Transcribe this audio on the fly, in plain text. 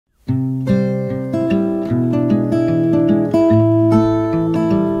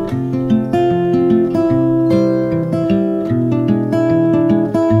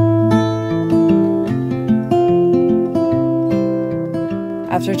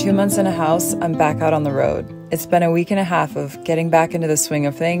2 months in a house, I'm back out on the road. It's been a week and a half of getting back into the swing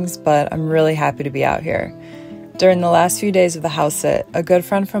of things, but I'm really happy to be out here. During the last few days of the house sit, a good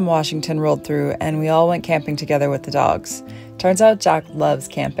friend from Washington rolled through and we all went camping together with the dogs. Turns out Jack loves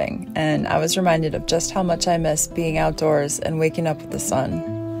camping, and I was reminded of just how much I miss being outdoors and waking up with the sun.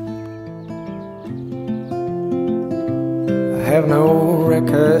 I have no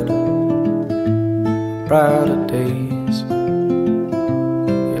record of brighter days.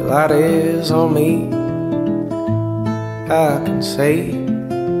 Your light is on me, I can say.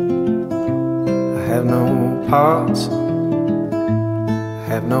 I have no parts, I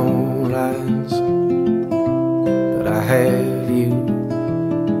have no lines, but I have you,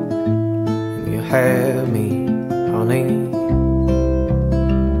 and you have me, honey.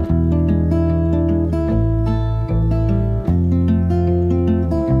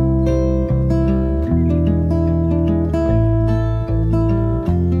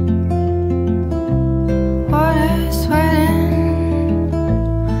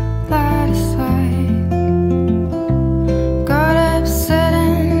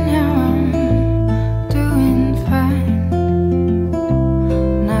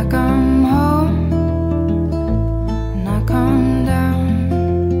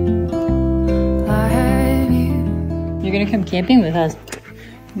 You're gonna come camping with us.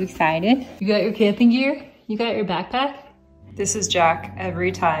 You excited? You got your camping gear? You got your backpack? This is Jack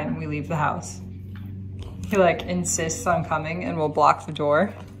every time we leave the house. He like insists on coming and will block the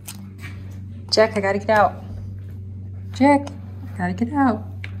door. Jack, I gotta get out. Jack, I gotta get out.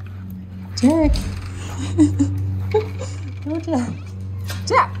 Jack. Oh, Jack.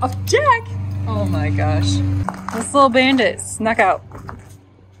 Jack, oh, Jack. Oh my gosh. This little bandit snuck out.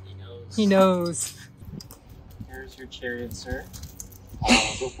 He knows. Here's your chariot, sir.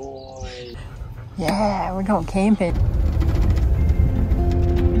 Oh, good boy. Yeah, we're going camping.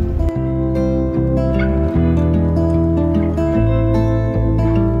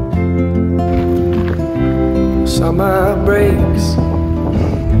 Summer breaks,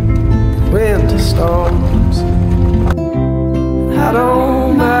 winter storms. I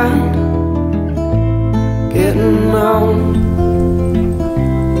don't mind getting on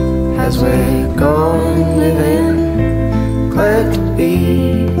as we're gone living, glad to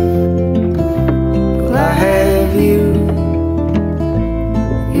be. Will I have you,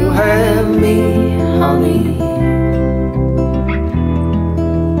 you have me, honey.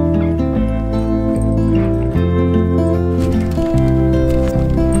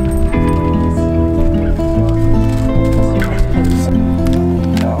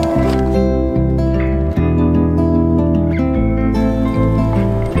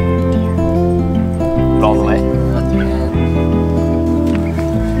 All the way.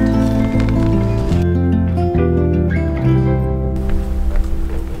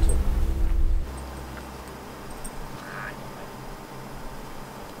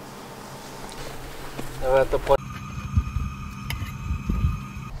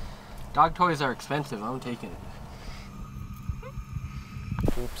 Dog toys are expensive. I'm taking it.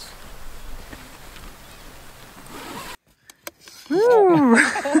 Oops. Woo!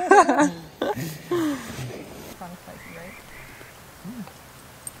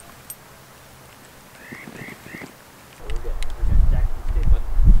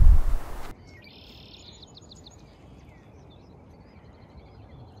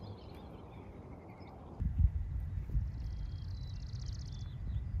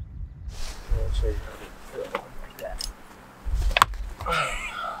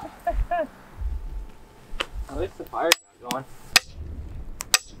 At least the fire got going.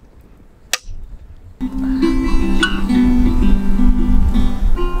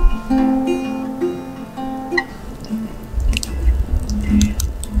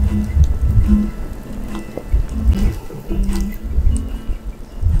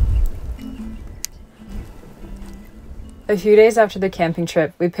 A few days after the camping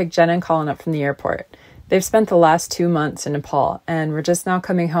trip, we picked Jenna and Colin up from the airport. They've spent the last 2 months in Nepal, and we're just now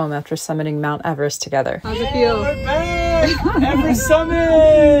coming home after summiting Mount Everest together. How's it feel? We're back! Everest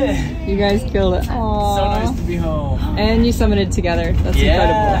Summit! You guys killed it. Aww. So nice to be home. And you summited together. That's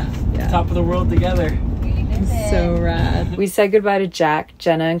incredible. Yeah. Top of the world together. So rad. We said goodbye to Jack,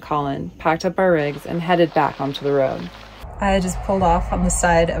 Jenna, and Colin, packed up our rigs, and headed back onto the road. I just pulled off on the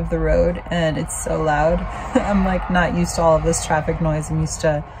side of the road, and it's so loud. I'm like not used to all of this traffic noise. I'm used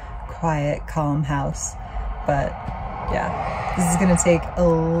to quiet, calm house. But yeah, this is gonna take a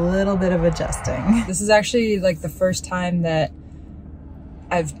little bit of adjusting. This is actually like the first time that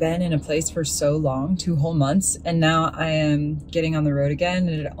I've been in a place for so long, 2 whole months, and now I am getting on the road again,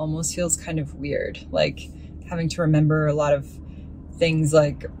 and it almost feels kind of weird, like having to remember a lot of things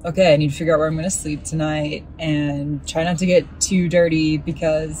like, okay, I need to figure out where I'm gonna sleep tonight and try not to get too dirty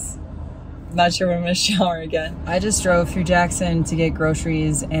because I'm not sure when I'm gonna shower again. I just drove through Jackson to get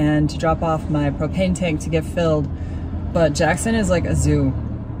groceries and to drop off my propane tank to get filled, but Jackson is like a zoo.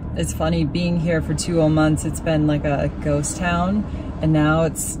 It's funny being here for 2 whole months. It's been like a ghost town, and now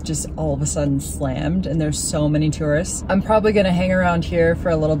it's just all of a sudden slammed and there's so many tourists. I'm probably gonna hang around here for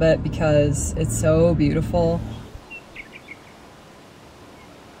a little bit because it's so beautiful.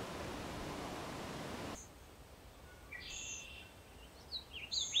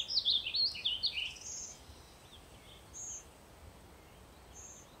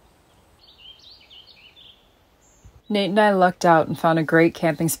 Nate and I lucked out and found a great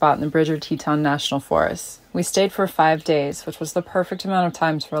camping spot in the Bridger-Teton National Forest. We stayed for 5 days, which was the perfect amount of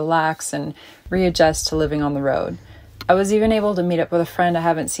time to relax and readjust to living on the road. I was even able to meet up with a friend I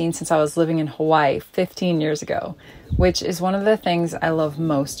haven't seen since I was living in Hawaii 15 years ago, which is one of the things I love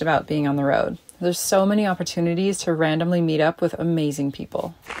most about being on the road. There's so many opportunities to randomly meet up with amazing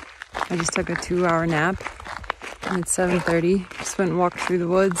people. I just took a 2-hour nap and it's 7:30. Just went and walked through the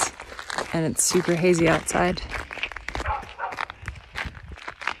woods and it's super hazy outside.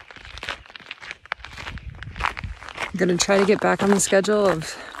 I'm gonna try to get back on the schedule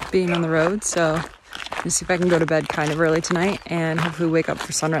of being on the road, so let's see if I can go to bed kind of early tonight and hopefully wake up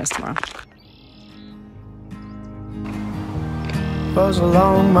for sunrise tomorrow. It was a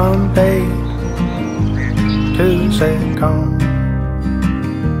long Monday, Tuesday come.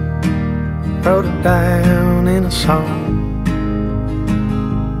 Wrote it down in a song.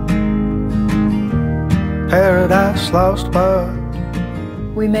 Paradise lost, but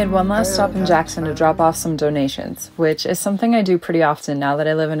we made one last stop in Jackson to drop off some donations, which is something I do pretty often now that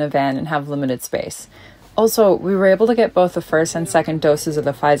I live in a van and have limited space. Also, we were able to get both the first and second doses of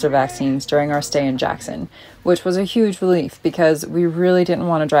the Pfizer vaccines during our stay in Jackson, which was a huge relief because we really didn't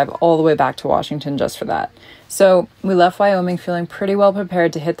want to drive all the way back to Washington just for that. So we left Wyoming feeling pretty well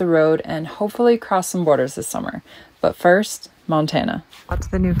prepared to hit the road and hopefully cross some borders this summer. But first, Montana. Got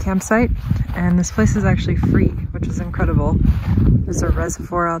to the new campsite, and this place is actually free, which is incredible. There's a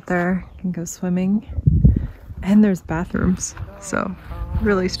reservoir out there, you can go swimming, and there's bathrooms, so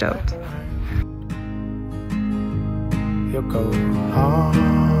really stoked. you'll go on,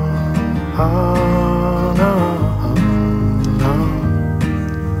 on, on, on.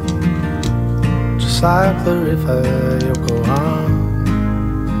 Just like the river, you'll go on,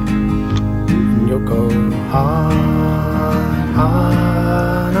 and you'll go on,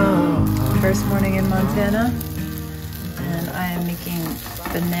 on, on. First morning in Montana, and I am making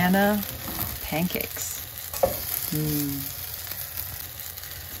banana pancakes.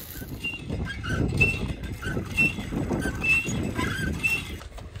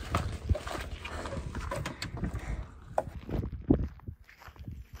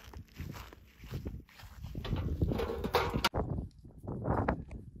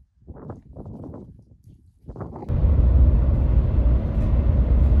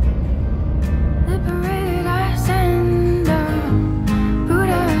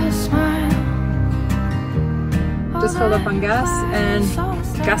 Just filled up on gas, and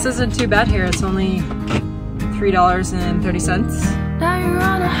gas isn't too bad here. It's only $3.30. Now you're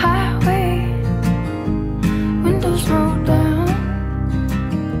on a highway, windows rolled down.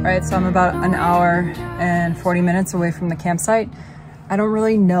 All right, so I'm about an hour and 40 minutes away from the campsite. I don't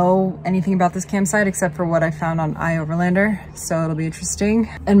really know anything about this campsite except for what I found on iOverlander, so it'll be interesting.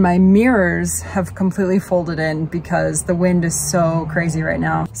 And my mirrors have completely folded in because the wind is so crazy right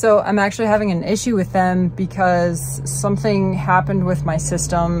now. So I'm actually having an issue with them because something happened with my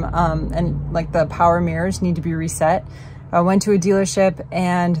system, and like the power mirrors need to be reset. I went to a dealership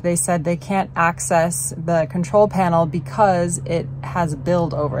and they said they can't access the control panel because it has a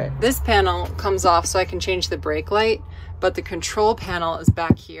build over it. This panel comes off so I can change the brake light, but the control panel is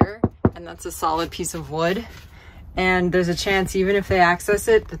back here, and that's a solid piece of wood. And there's a chance, even if they access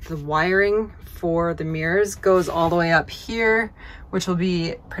it, that the wiring for the mirrors goes all the way up here, which will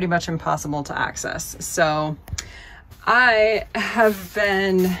be pretty much impossible to access. So I have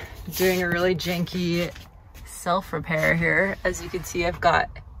been doing a really janky self-repair here. As you can see, I've got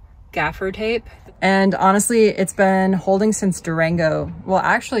gaffer tape, and honestly, it's been holding since Durango. Well,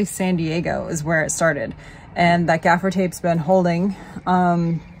 actually San Diego is where it started, and that gaffer tape's been holding,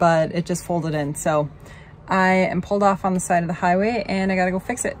 but it just folded in. So I am pulled off on the side of the highway and I gotta go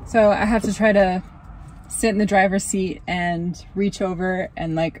fix it. So I have to try to sit in the driver's seat and reach over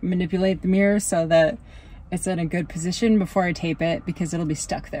and like manipulate the mirror so that it's in a good position before I tape it, because it'll be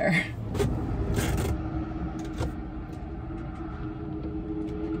stuck there.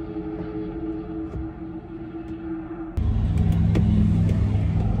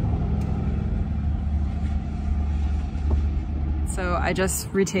 I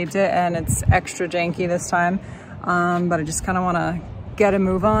just retaped it and it's extra janky this time, but I just kind of want to get a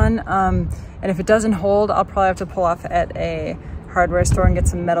move on. And if it doesn't hold, I'll probably have to pull off at a hardware store and get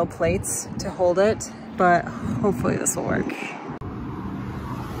some metal plates to hold it, but hopefully this will work.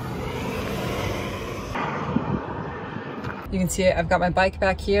 You can see it, I've got my bike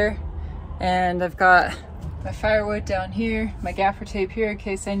back here and I've got my firewood down here, my gaffer tape here in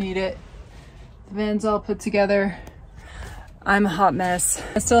case I need it. The van's all put together. I'm a hot mess.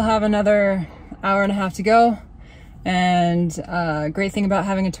 I still have another hour and a half to go. And great thing about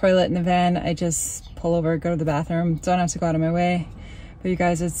having a toilet in the van, I just pull over, go to the bathroom, don't have to go out of my way. But you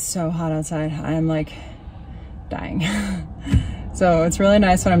guys, it's so hot outside. I am like dying. So it's really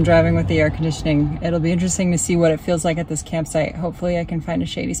nice when I'm driving with the air conditioning. It'll be interesting to see what it feels like at this campsite. Hopefully I can find a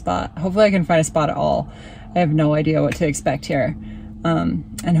shady spot. Hopefully I can find a spot at all. I have no idea what to expect here.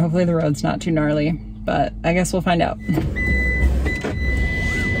 And hopefully the road's not too gnarly, but I guess we'll find out.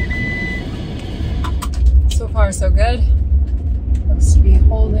 So far so good. Looks to be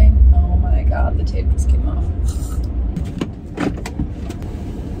holding. Oh my God, the tape just came off.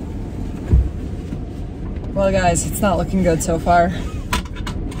 Well guys, it's not looking good so far.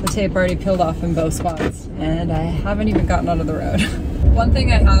 The tape already peeled off in both spots and I haven't even gotten onto the road. One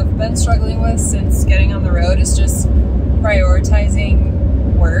thing I have been struggling with since getting on the road is just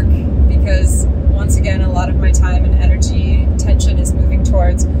prioritizing work, because once again, a lot of my time and energy, attention is moving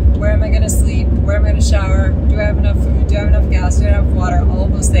towards where am I gonna sleep, where am I gonna shower, do I have enough food, do I have enough gas, do I have water, all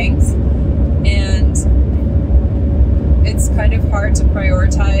of those things. And it's kind of hard to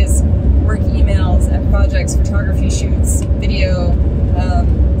prioritize work emails and projects, photography shoots, video.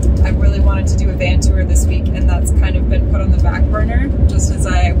 I really wanted to do a van tour this week and that's kind of been put on the back burner just as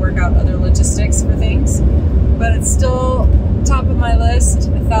I work out other logistics for things. But it's still top of my list.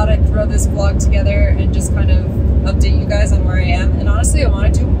 I thought I'd throw this vlog together and just kind of update you guys on where I am. And honestly, I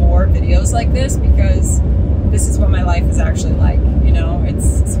want to do more videos like this because this is what my life is actually like. You know,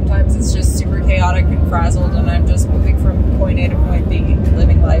 sometimes it's just super chaotic and frazzled and I'm just moving from point A to point B,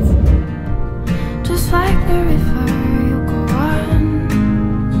 living life. Just like the river, you go on,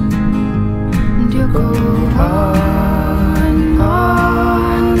 and you go on,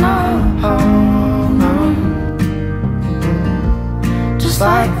 on, on, on. Just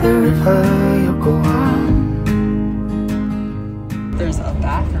like the river, you go on. There's a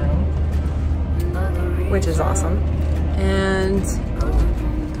bathroom, which is awesome. And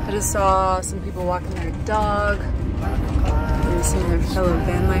I just saw some people walking their dog. Maybe some of their fellow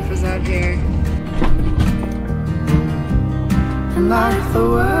van lifers out here. And like the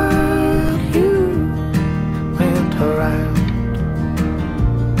world you went around,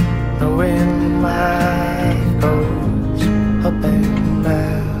 knowing life goes up and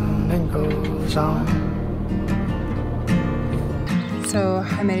down and goes on. So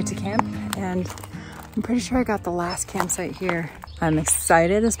I made it to camp and I'm pretty sure I got the last campsite here. I'm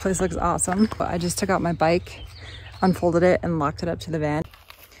excited, this place looks awesome. But I just took out my bike, unfolded it and locked it up to the van.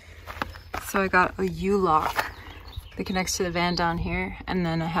 So I got a U-lock that connects to the van down here, and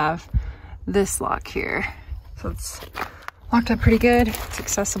then I have this lock here. So it's locked up pretty good, it's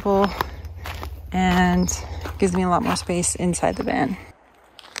accessible, and gives me a lot more space inside the van.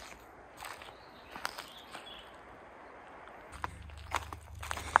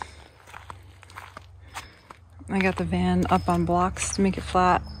 I got the van up on blocks to make it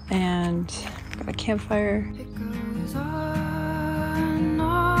flat, and got a campfire. It goes on,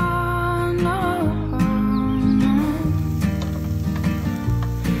 on, on.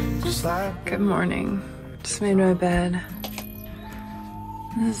 Good morning. Just made my bed.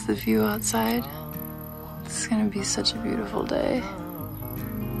 This is the view outside. It's gonna be such a beautiful day.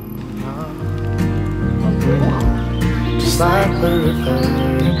 Just like the river,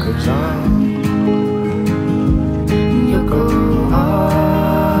 it goes on, you go on.